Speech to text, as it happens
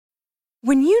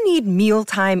When you need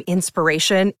mealtime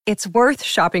inspiration, it's worth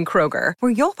shopping Kroger,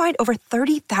 where you'll find over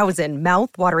 30,000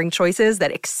 mouth-watering choices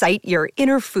that excite your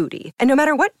inner foodie. And no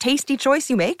matter what tasty choice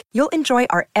you make, you'll enjoy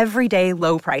our everyday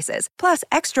low prices, plus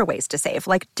extra ways to save,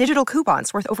 like digital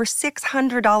coupons worth over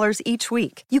 $600 each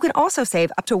week. You can also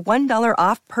save up to $1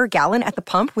 off per gallon at the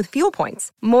pump with fuel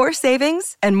points. More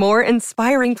savings and more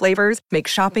inspiring flavors make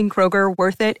shopping Kroger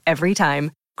worth it every time.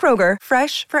 Kroger,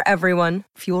 fresh for everyone.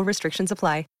 Fuel restrictions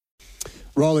apply.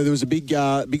 Riley, there was a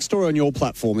big story on your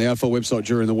platform, the AFL website,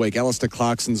 during the week. Alistair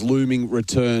Clarkson's looming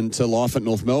return to life at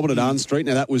North Melbourne at Arden Street.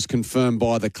 Now, that was confirmed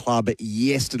by the club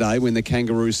yesterday when the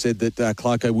Kangaroos said that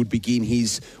Clarko would begin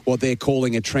his, what they're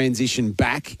calling a transition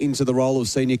back into the role of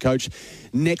senior coach.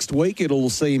 Next week, it'll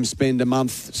see him spend a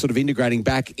month sort of integrating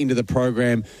back into the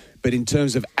program, but in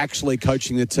terms of actually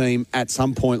coaching the team at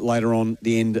some point later on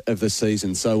the end of the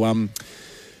season. So,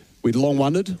 we'd long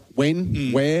wondered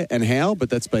when, where and how, but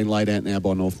that's been laid out now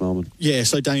by North Melbourne. Yeah,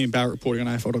 so Damien Barrett reporting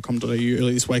on AFL.com.au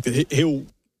earlier this week that he'll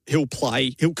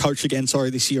coach again,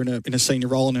 this year in a senior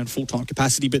role and in a full-time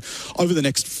capacity, but over the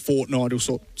next fortnight he'll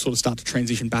sort of start to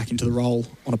transition back into the role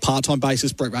on a part-time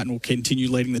basis. Brett Ratten will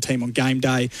continue leading the team on game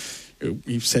day.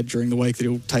 You've said during the week that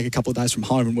he'll take a couple of days from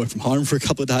home and work from home for a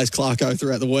couple of days, Clarko,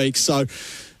 throughout the week. So,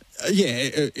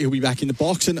 he'll be back in the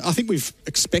box, and I think we've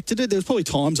expected it. There was probably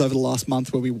times over the last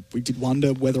month where we did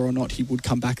wonder whether or not he would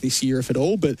come back this year, if at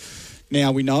all, but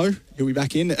now we know he'll be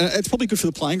back in. It's probably good for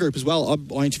the playing group as well.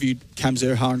 I interviewed Cam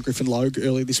Zerha and Griffin Logue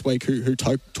earlier this week who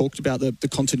talked about the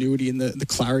continuity and the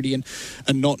clarity and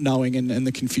not knowing and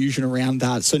the confusion around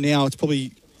that. So now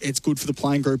it's good for the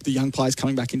playing group, the young players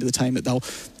coming back into the team, that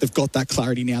they've got that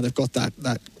clarity now. They've got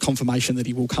that confirmation that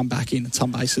he will come back in at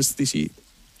some basis this year.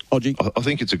 I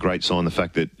think it's a great sign, the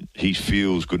fact that he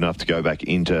feels good enough to go back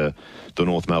into the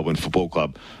North Melbourne Football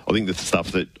Club. I think the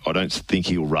stuff that I don't think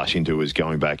he'll rush into is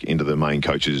going back into the main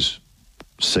coach's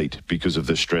seat because of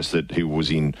the stress that he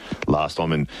was in last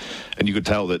time, and you could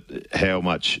tell that how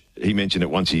much he mentioned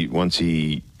it once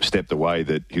he stepped away,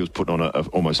 that he was putting on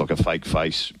almost like a fake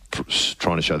face,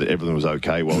 trying to show that everything was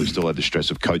okay while he still had the stress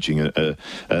of coaching an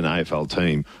AFL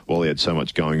team while he had so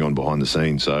much going on behind the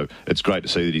scenes. So it's great to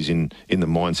see that he's in the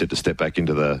mindset to step back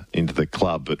into the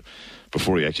club, but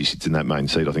before he actually sits in that main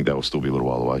seat, I think that will still be a little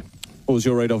while away. What was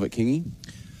your read of it, Kingy?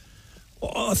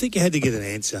 Well, I think you had to get an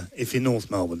answer if you're North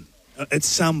Melbourne. At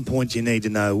some point, you need to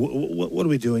know, what are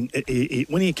we doing?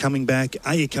 When are you coming back?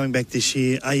 Are you coming back this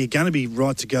year? Are you going to be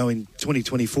right to go in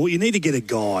 2024? You need to get a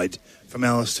guide from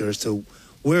Alistair as to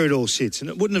where it all sits. And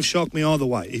it wouldn't have shocked me either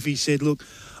way. If he said, look,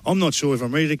 I'm not sure if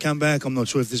I'm ready to come back. I'm not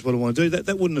sure if this is what I want to do.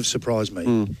 That wouldn't have surprised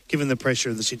me, given the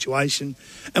pressure of the situation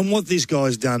and what this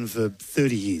guy's done for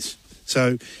 30 years.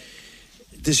 So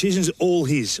decision's all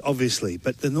his, obviously,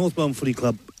 but the North Melbourne Footy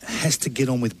Club has to get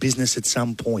on with business at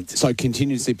some point. So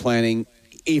contingency planning,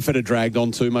 if it had dragged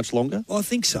on too much longer? Well, I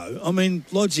think so. I mean,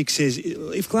 logic says,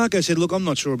 if Clarko said, look, I'm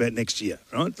not sure about next year,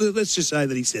 right? Let's just say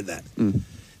that he said that.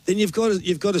 Then you've got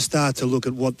to start to look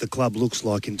at what the club looks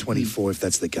like in 24, if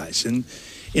that's the case. And,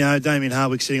 Damien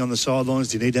Hardwick sitting on the sidelines,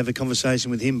 do you need to have a conversation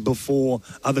with him before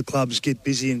other clubs get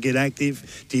busy and get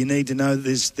active? Do you need to know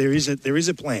there is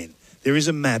a plan? There is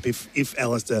a map if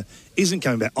Alistair isn't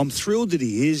coming back. I'm thrilled that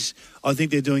he is. I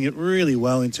think they're doing it really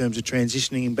well in terms of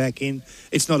transitioning him back in.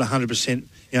 It's not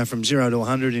 100%, from 0 to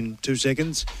 100 in 2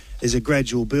 seconds. There's a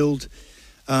gradual build.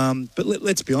 But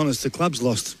let's be honest, the club's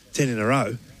lost 10 in a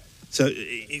row. So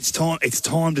it's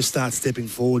time to start stepping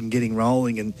forward and getting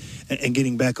rolling and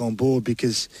getting back on board,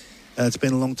 because it's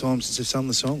been a long time since they've sung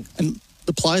the song. And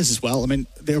the players as well. I mean,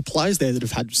 there are players there that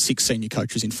have had 6 senior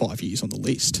coaches in 5 years on the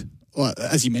list. Well,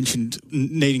 as you mentioned,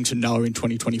 needing to know in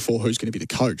 2024 who's going to be the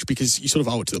coach, because you sort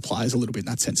of owe it to the players a little bit in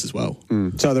that sense as well.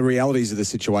 So the realities of the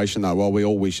situation, though, while we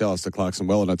all wish Alistair Clarkson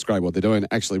well, and it's great what they're doing,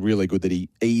 actually really good that he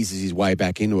eases his way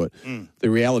back into it. The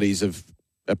realities of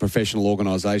a professional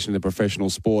organisation, a professional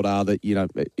sport are that,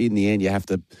 in the end you have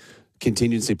to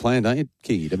contingency plan, don't you,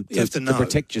 Key? You have to know. To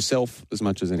protect yourself as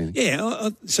much as anything. Yeah,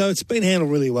 so it's been handled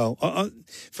really well.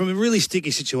 From a really sticky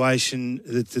situation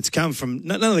that's come from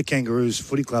none of the Kangaroos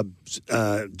Footy Club's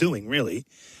doing, really.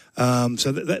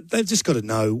 So they've just got to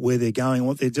know where they're going,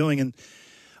 what they're doing. And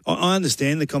I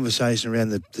understand the conversation around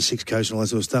the 6 coach and all that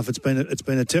sort of stuff. It's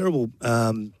been a terrible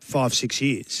 5-6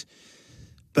 years.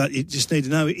 But you just need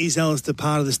to know, is Alistair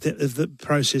part of the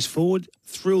process forward?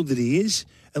 Thrilled that he is.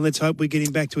 And let's hope we get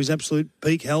him back to his absolute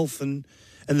peak health and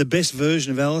the best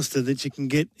version of Alistair that you can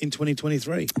get in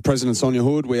 2023. President Sonia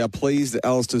Hood, we are pleased that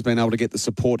Alistair's been able to get the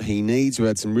support he needs. We've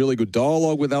had some really good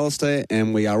dialogue with Alistair,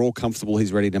 and we are all comfortable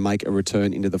he's ready to make a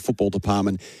return into the football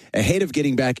department ahead of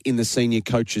getting back in the senior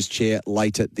coach's chair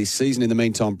later this season. In the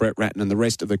meantime, Brett Ratton and the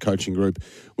rest of the coaching group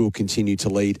will continue to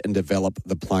lead and develop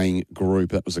the playing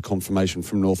group. That was a confirmation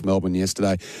from North Melbourne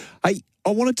yesterday. Hey,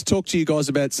 I wanted to talk to you guys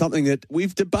about something that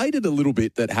we've debated a little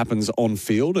bit that happens on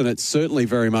field, and it's certainly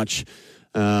very much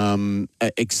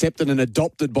accepted and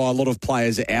adopted by a lot of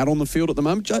players out on the field at the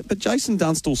moment. But Jason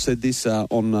Dunstall said this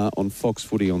on Fox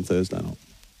Footy on Thursday night.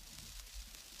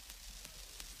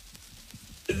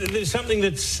 There's something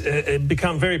that's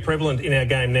become very prevalent in our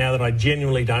game now that I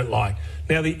genuinely don't like.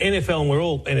 Now, the NFL, and we're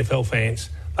all NFL fans,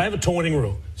 they have a taunting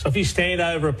rule. So if you stand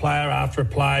over a player after a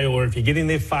play, or if you get in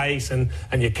their face and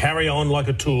you carry on like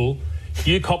a tool,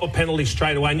 you cop a penalty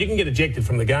straight away and you can get ejected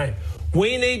from the game.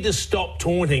 We need to stop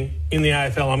taunting in the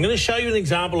AFL. I'm going to show you an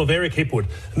example of Eric Hipwood.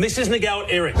 And this isn't a go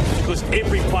at Eric, because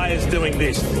every player's doing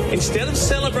this. Instead of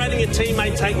celebrating a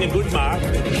teammate taking a good mark,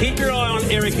 keep your eye on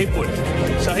Eric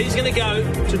Hipwood. So he's going to go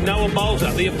to Noah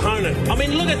Bolter, the opponent. I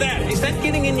mean, look at that. Is that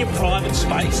getting in your private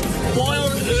space? Why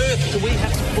on earth do we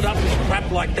have to put up with crap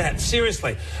like that?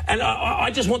 Seriously. And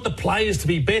I just want the players to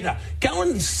be better. Go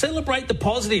and celebrate the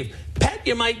positive. Pat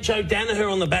your mate Joe Danaher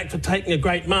on the back for taking a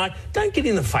great mark. Don't get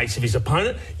in the face of his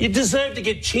opponent. You deserve to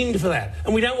get chinned for that.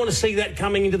 And we don't want to see that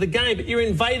coming into the game. But you're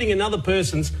invading another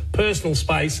person's personal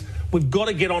space. We've got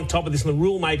to get on top of this, and the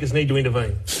rule makers need to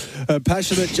intervene.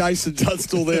 Passionate Jason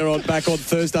Tunstall there back on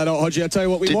Thursday night. Hodgie, I tell you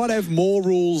what, we might have more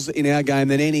rules in our game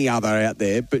than any other out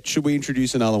there, but should we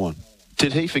introduce another one?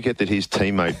 Did he forget that his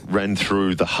teammate ran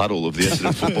through the huddle of the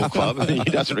Essendon Football Club? He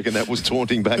doesn't reckon that was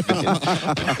taunting back then. Hey,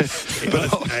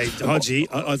 Hodgie,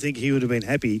 I think he would have been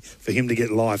happy for him to get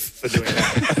life for doing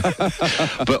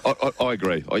that. But I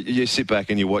agree. You sit back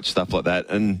and you watch stuff like that,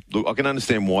 and look, I can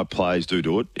understand why players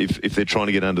do it. If they're trying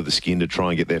to get under the skin to try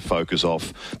and get their focus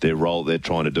off their role they're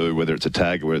trying to do, whether it's a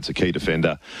tag or whether it's a key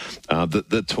defender.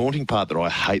 The taunting part that I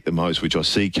hate the most, which I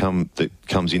see that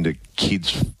comes into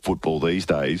kids' football these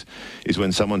days, is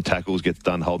when someone tackles, gets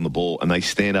done holding the ball, and they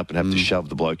stand up and have to shove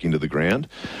the bloke into the ground.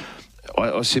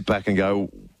 I sit back and go,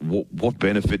 what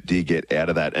benefit do you get out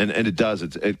of that? And it does.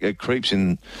 It creeps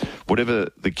in whatever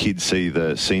the kids see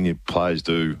the senior players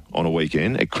do on a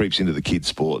weekend. It creeps into the kids'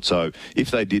 sport. So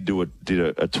if they did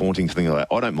a taunting thing like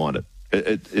that, I don't mind it.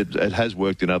 It has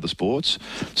worked in other sports.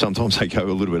 Sometimes they go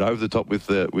a little bit over the top with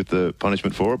the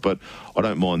punishment for it, but I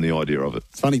don't mind the idea of it.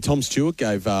 It's funny, Tom Stewart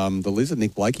gave the Lizard,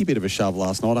 Nick Blakey, a bit of a shove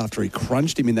last night after he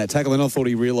crunched him in that tackle, and I thought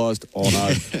he realised,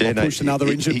 I pushed another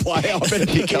injured player.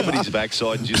 He covered his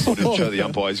backside and just wanted to show the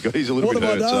umpire he's a little bit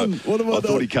hurt. So I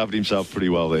thought he covered himself pretty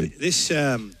well there. This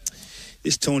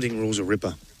taunting rule's a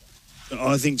ripper.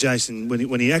 I think Jason,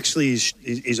 when he actually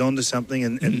is onto something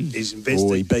and is invested.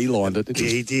 Oh, he beelined it. Yeah,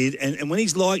 he did. And when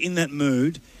he's like in that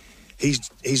mood,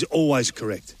 he's always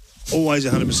correct. Always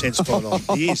 100% spot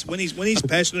on. He is. When he's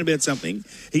passionate about something,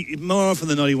 more often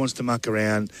than not he wants to muck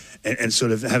around and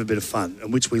sort of have a bit of fun,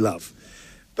 and which we love.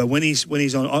 But when he's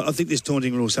on, I think this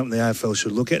taunting rule is something the AFL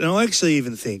should look at. And I actually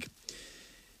even think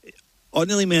I'd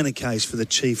nearly mount a case for the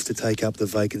chief to take up the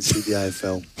vacancy of the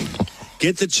AFL.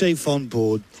 Get the chief on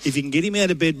board. If you can get him out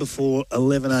of bed before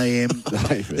 11 a.m,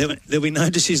 there'll be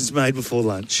no decisions made before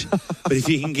lunch. But if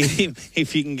you can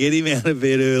get him out of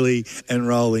bed early and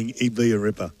rolling, he'd be a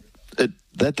ripper.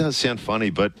 That does sound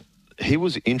funny, but he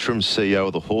was interim CEO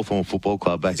of the Hawthorn Football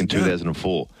Club back in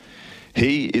 2004.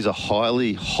 He is a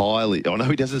highly, I know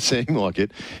he doesn't seem like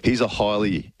it, he's a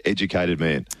highly educated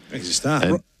man. He's a star.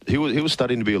 And he was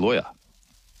studying to be a lawyer.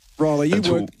 Riley,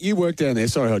 you work down there.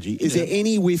 Sorry, Hodgie. Is there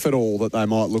any whiff at all that they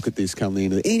might look at this come the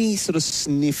end of it? Any sort of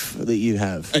sniff that you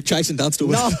have? Jason Dunstall.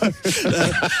 No. Not at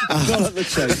the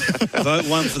chief. Vote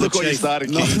one for the Look chief. what you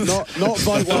started, Not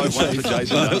vote one for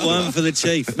Jason. Vote one for the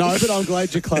chief. No, but I'm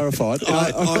glad you clarified.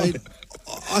 I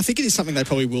think it is something they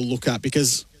probably will look at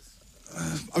because,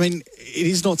 it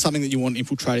is not something that you want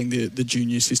infiltrating the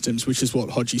junior systems, which is what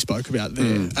Hodgie spoke about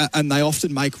there. And they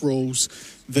often make rules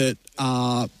that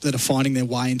are finding their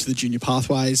way into the junior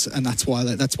pathways, and that's why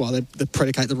they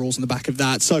predicate the rules on the back of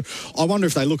that. So I wonder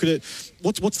if they look at it.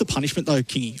 What's the punishment though,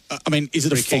 Kingy? Is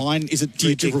it a fine? Is it do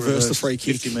you reverse the free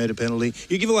kick? 50-metre penalty.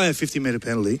 You give away a 50-metre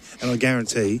penalty, and I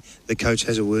guarantee the coach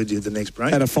has a word with you the next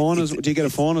break. And a fine? Do you get a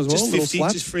fine as well? Just 50.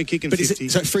 Just free kick and 50.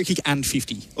 So free kick and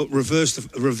 50. Reverse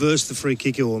the free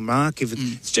kick or mark.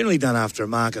 mark. It's generally done after a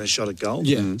mark and a shot at goal.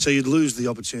 Yeah. So you'd lose the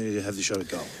opportunity to have the shot at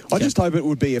goal. I just hope it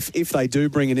would be if they do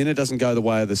bring it in, it doesn't go the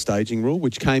way of the staging rule,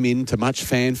 which came into much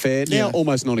fanfare, now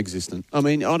almost non-existent. I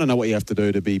mean, I don't know what you have to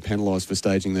do to be penalised for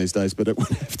staging these days, but it would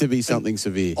have to be something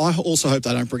severe. I also hope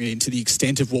they don't bring it into the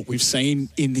extent of what we've seen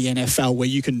in the NFL, where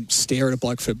you can stare at a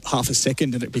bloke for half a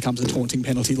second and it becomes a taunting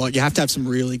penalty. Like, you have to have some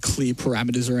really clear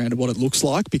parameters around what it looks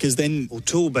like, because then... Well,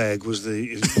 tool bag was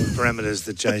the parameters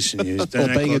that Jason used. Or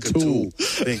being like a tool.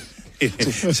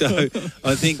 So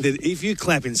I think that if you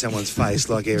clap in someone's face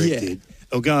like Eric did,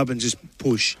 or go up and just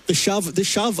push. The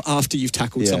shove after you've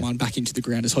tackled someone back into the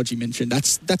ground, as Hodgie mentioned,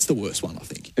 that's the worst one, I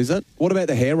think. Is that? What about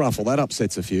the hair ruffle? That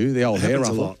upsets a few, the old hair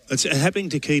ruffle. A lot. It's happening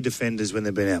to key defenders when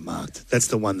they've been outmarked. That's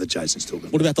the one that Jason's talking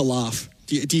about. What about the laugh?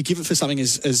 Do you give it for something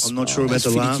as I'm not sure about the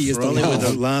laugh, Riley, where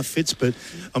the laugh fits, but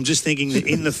I'm just thinking that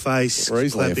in the face. We're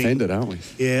easily clapping, offended, aren't we?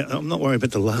 Yeah, I'm not worried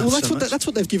about the laugh. Well, that's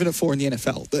what they've given it for in the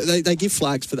NFL. They give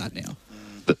flags for that now.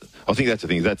 I think that's the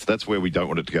thing. That's where we don't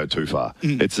want it to go too far.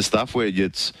 It's the stuff where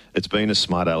it's been a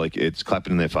smart aleck, it's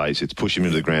clapping in their face, it's pushing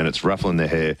them into the ground, it's ruffling their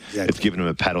hair, it's giving them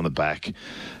a pat on the back.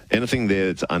 Anything there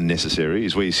that's unnecessary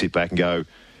is where you sit back and go,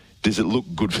 does it look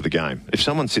good for the game? If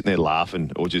someone's sitting there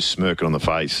laughing or just smirking on the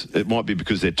face, it might be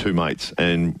because they're two mates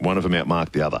and one of them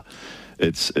outmarked the other.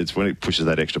 It's when it pushes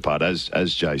that extra part, as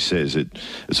Jay says, it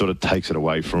sort of takes it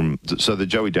away from. So the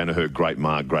Joey Danaher great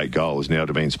mark, great goal is now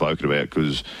being spoken about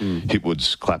because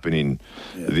Hipwood's clapping in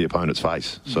the opponent's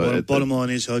face. So bottom line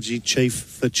is, Hodgie, chief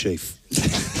for chief.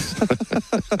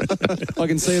 I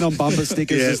can see it on bumper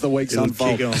stickers as the weeks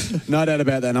unfold. No doubt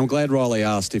about that. And I'm glad Riley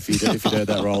asked if you'd heard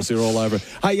that, Rolls. You're all over it.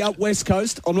 Hey, West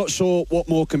Coast, I'm not sure what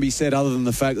more can be said other than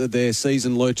the fact that their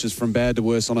season lurches from bad to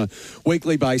worse on a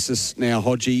weekly basis now,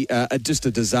 Hodgie. Just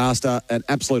a disaster, an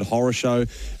absolute horror show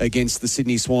against the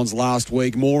Sydney Swans last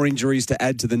week. More injuries to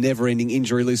add to the never-ending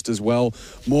injury list as well.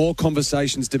 More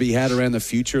conversations to be had around the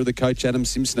future of the coach, Adam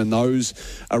Simpson, and those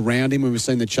around him. We've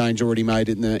seen the change already made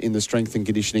in the strength and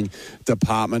conditioning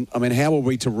department. I mean, how are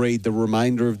we to read the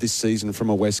remainder of this season from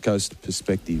a West Coast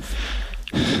perspective?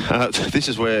 This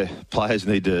is where players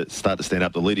need to start to stand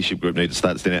up. The leadership group need to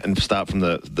start to stand up and start from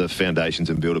the foundations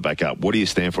and build it back up. What do you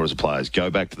stand for as players?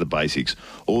 Go back to the basics.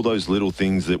 All those little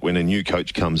things that when a new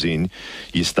coach comes in,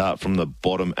 you start from the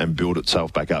bottom and build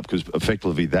itself back up, because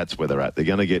effectively that's where they're at. They're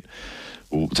going to get...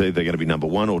 Well, it's either they're going to be number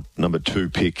 1 or number 2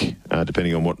 pick,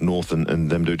 depending on what North and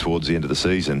them do towards the end of the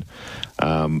season.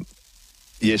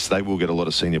 Yes, they will get a lot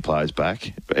of senior players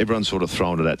back, but everyone's sort of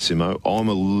thrown it at Simo. I'm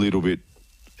a little bit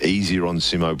easier on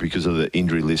Simo because of the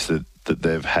injury list that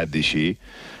they've had this year.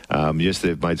 Yes,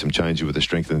 they've made some changes with the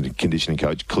strength and conditioning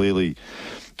coach. Clearly,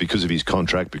 because of his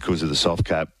contract, because of the soft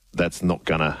cap, that's not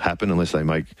going to happen unless they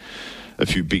make a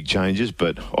few big changes.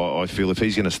 But I feel if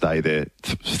he's going to stay there,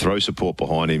 throw support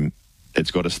behind him, it's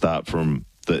got to start from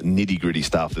the nitty-gritty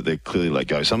stuff that they're clearly let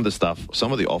go. Some of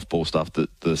the off-ball stuff that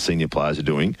the senior players are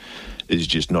doing is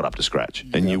just not up to scratch.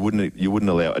 And you wouldn't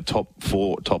allow a top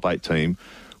 4, top 8 team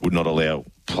would not allow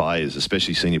players,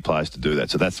 especially senior players, to do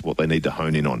that. So that's what they need to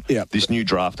hone in on. Yep. This new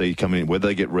draftee coming in, whether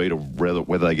they get Reid or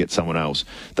whether they get someone else,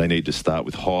 they need to start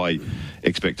with high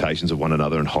expectations of one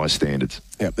another and high standards.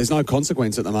 Yeah, there's no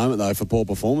consequence at the moment, though, for poor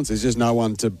performance. There's just no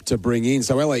one to bring in.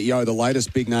 So Elliot Yeo, the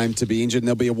latest big name to be injured, and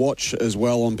there'll be a watch as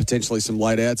well on potentially some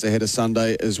late outs ahead of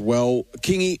Sunday as well.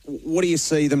 Kingy, what do you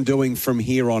see them doing from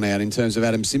here on out in terms of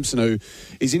Adam Simpson, who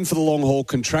is in for the long haul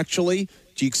contractually?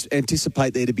 Do you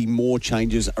anticipate there to be more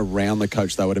changes around the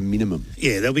coach, though, at a minimum?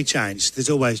 Yeah, there'll be change. There's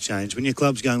always change. When your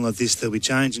club's going like this, there'll be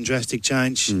change and drastic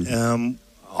change.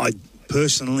 I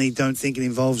personally don't think it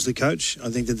involves the coach. I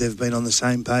think that they've been on the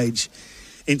same page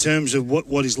in terms of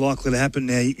what is likely to happen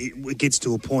now. It gets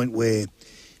to a point where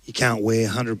you can't wear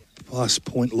 100-plus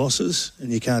point losses and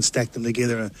you can't stack them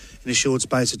together in a short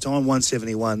space of time.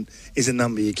 171 is a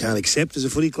number you can't accept as a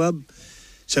footy club.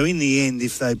 So in the end,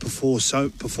 if they perform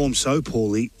so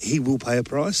poorly, he will pay a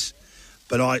price.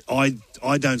 But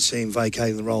I don't see him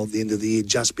vacating the role at the end of the year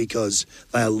just because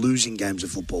they are losing games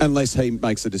of football. Unless he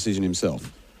makes the decision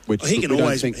himself. Which he can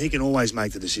always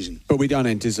make the decision. But we don't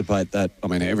anticipate that. I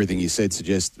mean, everything you said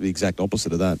suggests the exact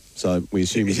opposite of that. So we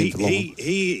assume he's in for the long.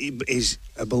 He is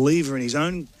a believer in his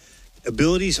own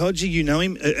abilities, Hodgie. You know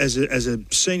him as a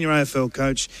senior AFL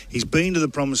coach. He's been to the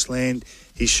promised land.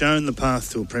 He's shown the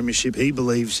path to a premiership. He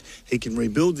believes he can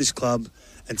rebuild this club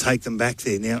and take them back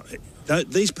there. Now,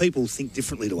 these people think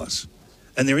differently to us.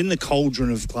 And they're in the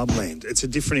cauldron of clubland. It's a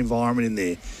different environment in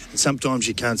there. And sometimes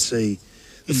you can't see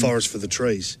the forest for the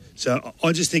trees. So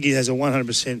I just think he has a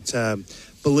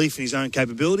 100% belief in his own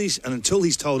capabilities. And until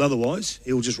he's told otherwise,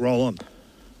 he'll just roll on.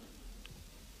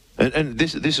 And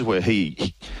this is where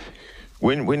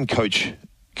when Coach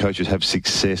coaches have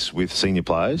success with senior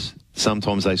players,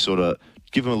 sometimes they sort of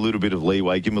give them a little bit of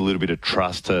leeway, give them a little bit of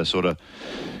trust to sort of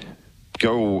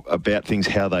go about things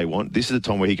how they want. This is a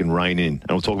time where he can rein in.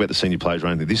 And we'll talk about the senior players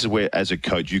reining in. This is where, as a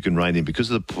coach, you can rein in. Because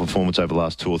of the performance over the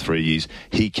last 2 or 3 years,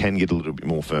 he can get a little bit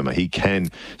more firmer. He can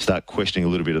start questioning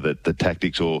a little bit of the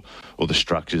tactics or the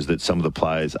structures that some of the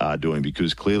players are doing,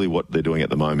 because clearly what they're doing at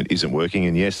the moment isn't working.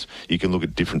 And yes, you can look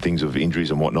at different things of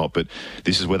injuries and whatnot, but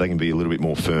this is where they can be a little bit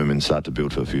more firm and start to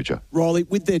build for the future. Riley,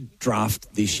 with their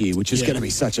draft this year, which is going to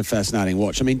be such a fascinating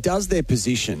watch, I mean, does their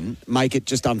position make it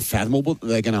just unfathomable that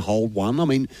they're going to hold one? I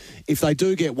mean, if they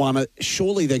do get one,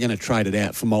 surely they're going to trade it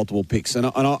out for multiple picks. And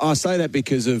I say that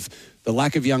because of the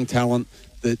lack of young talent,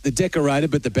 the decorated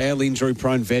but the badly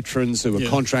injury-prone veterans who are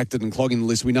contracted and clogging the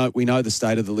list. We know the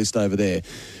state of the list over there.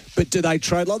 But do they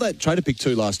trade like that? Traded pick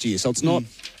 2 last year, so it's not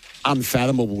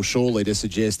unfathomable, surely, to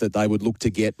suggest that they would look to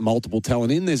get multiple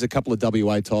talent in. There's a couple of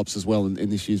WA types as well in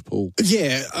this year's pool.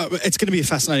 Yeah, it's going to be a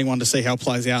fascinating one to see how it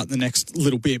plays out in the next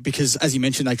little bit, because, as you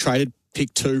mentioned, they traded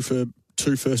pick 2 for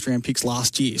 2 first-round picks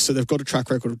last year, so they've got a track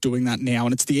record of doing that now,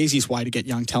 and it's the easiest way to get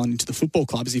young talent into the football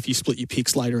club is if you split your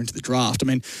picks later into the draft. I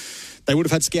mean, they would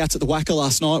have had scouts at the Wacker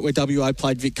last night where WA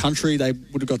played Vic Country. They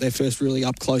would have got their first really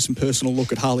up-close and personal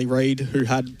look at Harley Reid, who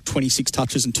had 26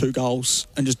 touches and 2 goals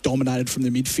and just dominated from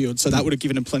the midfield, so that would have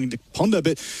given them plenty to ponder.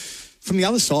 But from the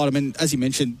other side, I mean, as you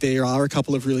mentioned, there are a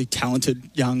couple of really talented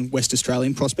young West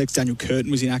Australian prospects. Daniel Curtin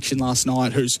was in action last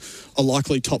night, who's a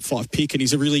likely top 5 pick, and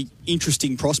he's a really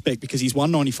interesting prospect because he's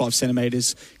 195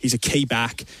 centimetres. He's a key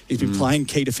back. He's been playing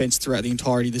key defence throughout the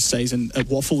entirety of this season at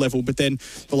waffle level, but then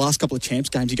the last couple of champs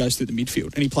games, he goes through the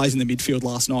midfield, and he plays in the midfield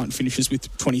last night and finishes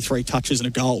with 23 touches and a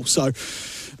goal. So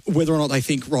whether or not they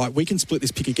think, right, we can split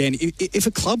this pick again, if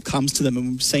a club comes to them,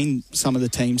 and we've seen some of the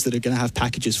teams that are going to have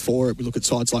packages for it, we look at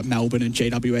sides like Melbourne and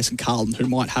GWS and Carlton, who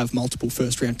might have multiple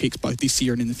first-round picks both this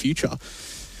year and in the future.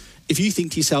 If you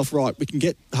think to yourself, right, we can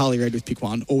get Harley Reid with pick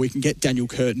 1, or we can get Daniel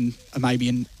Curtin maybe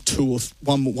in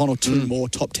one or two more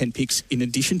top 10 picks in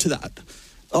addition to that.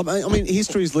 I mean,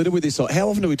 history is littered with this. How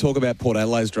often do we talk about Port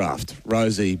Adelaide's draft?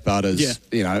 Rosie, Butters,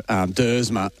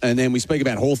 Dersma, and then we speak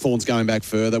about Hawthorns going back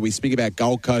further. We speak about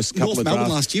Gold Coast. North Melbourne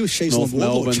last year with Sheasel and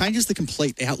Wardlaw. It changes the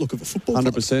complete outlook of a football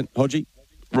 100%. Hodgie?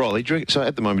 Riley, so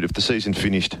at the moment, if the season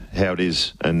finished how it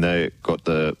is and they got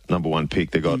the number 1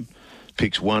 pick, they've got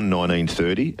picks 1, 19,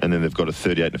 30, and then they've got a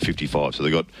 38 and a 55. So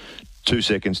they've got 2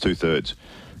 seconds, 2 thirds.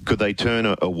 Could they turn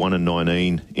a 1 and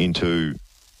 19 into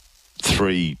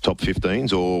 3 top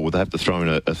 15s, or would they have to throw in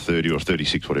a 30 or a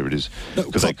 36, whatever it is?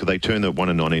 Could they turn the 1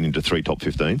 and 19 into 3 top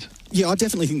 15s? Yeah, I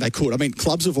definitely think they could. I mean,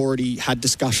 clubs have already had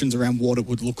discussions around what it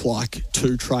would look like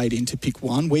to trade into pick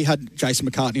 1. We had Jason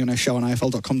McCartney on our show on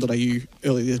AFL.com.au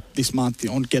earlier this month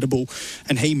on Gettable,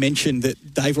 and he mentioned that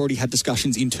they've already had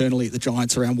discussions internally at the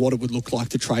Giants around what it would look like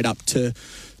to trade up to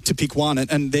pick 1,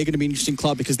 and they're going to be an interesting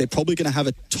club because they're probably going to have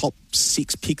a top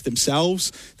 6 pick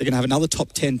themselves. They're going to have another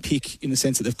top 10 pick in the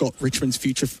sense that they've got Richmond's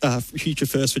future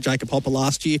first for Jacob Hopper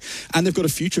last year, and they've got a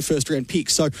future first-round pick.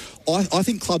 So I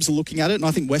think clubs are looking at it, and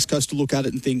I think West Coast will look at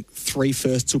it and think 3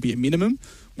 firsts will be a minimum.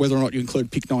 Whether or not you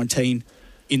include pick 19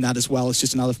 in that as well, it's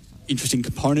just another interesting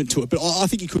component to it. But I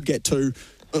think you could get 3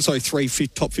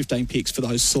 top 15 picks for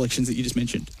those selections that you just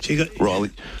mentioned.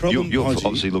 Riley, you've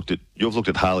obviously looked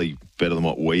at Harley better than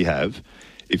what we have.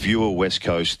 If you were West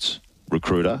Coast's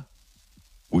recruiter,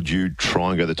 would you try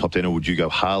and go the top 10, or would you go,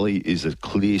 Harley is a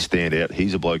clear standout,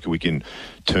 he's a bloke who we can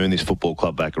turn this football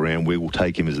club back around, we will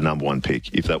take him as the number 1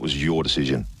 pick, if that was your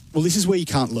decision? Well, this is where you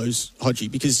can't lose,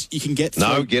 Hodgie, because you can get...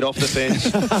 No, get off the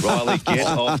fence. Riley, get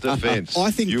off the fence. I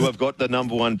think you have got the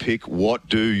number 1 pick. What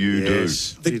do you do?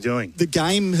 What are you doing? The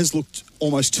game has looked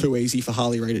almost too easy for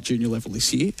Harley Reid at junior level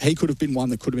this year. He could have been one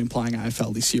that could have been playing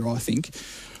AFL this year, I think.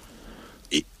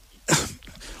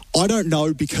 I don't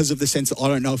know, because of the sense that I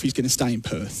don't know if he's going to stay in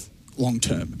Perth long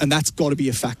term, and that's got to be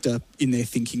a factor in their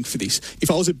thinking for this. If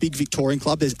I was a big Victorian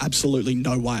club, there's absolutely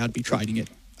no way I'd be trading it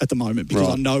at the moment, because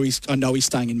I know he's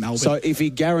staying in Melbourne. So if he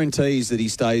guarantees that he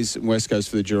stays in West Coast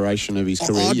for the duration of his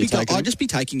career, I'd just be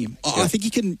taking him. I think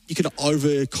you can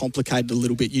overcomplicate it a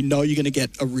little bit. You know you're going to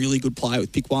get a really good player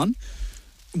with pick 1.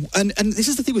 And this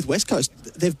is the thing with West Coast.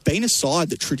 They've been a side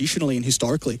that traditionally and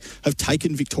historically have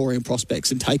taken Victorian prospects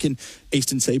and taken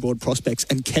Eastern Seaboard prospects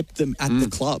and kept them at the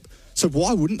club. So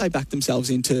why wouldn't they back themselves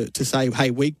into to say,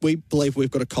 hey, we believe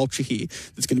we've got a culture here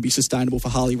that's going to be sustainable for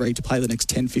Harley Reid to play the next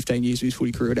 10, 15 years of his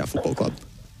footy career at our football club?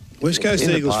 West Coast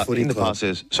Eagles footy club. In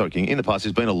the past,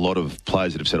 there's been a lot of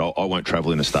players that have said, I won't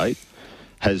travel interstate.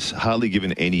 has Harley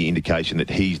given any indication that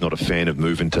he's not a fan of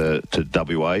moving to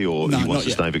WA or he wants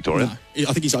to stay in Victoria? No.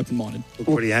 I think he's open-minded.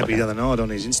 Looked pretty happy the other night on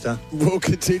his Insta. We'll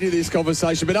continue this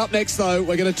conversation. But up next, though,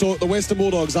 we're going to talk the Western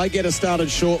Bulldogs. They get us started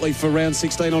shortly for round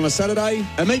 16 on a Saturday.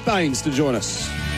 And meet Baines to join us.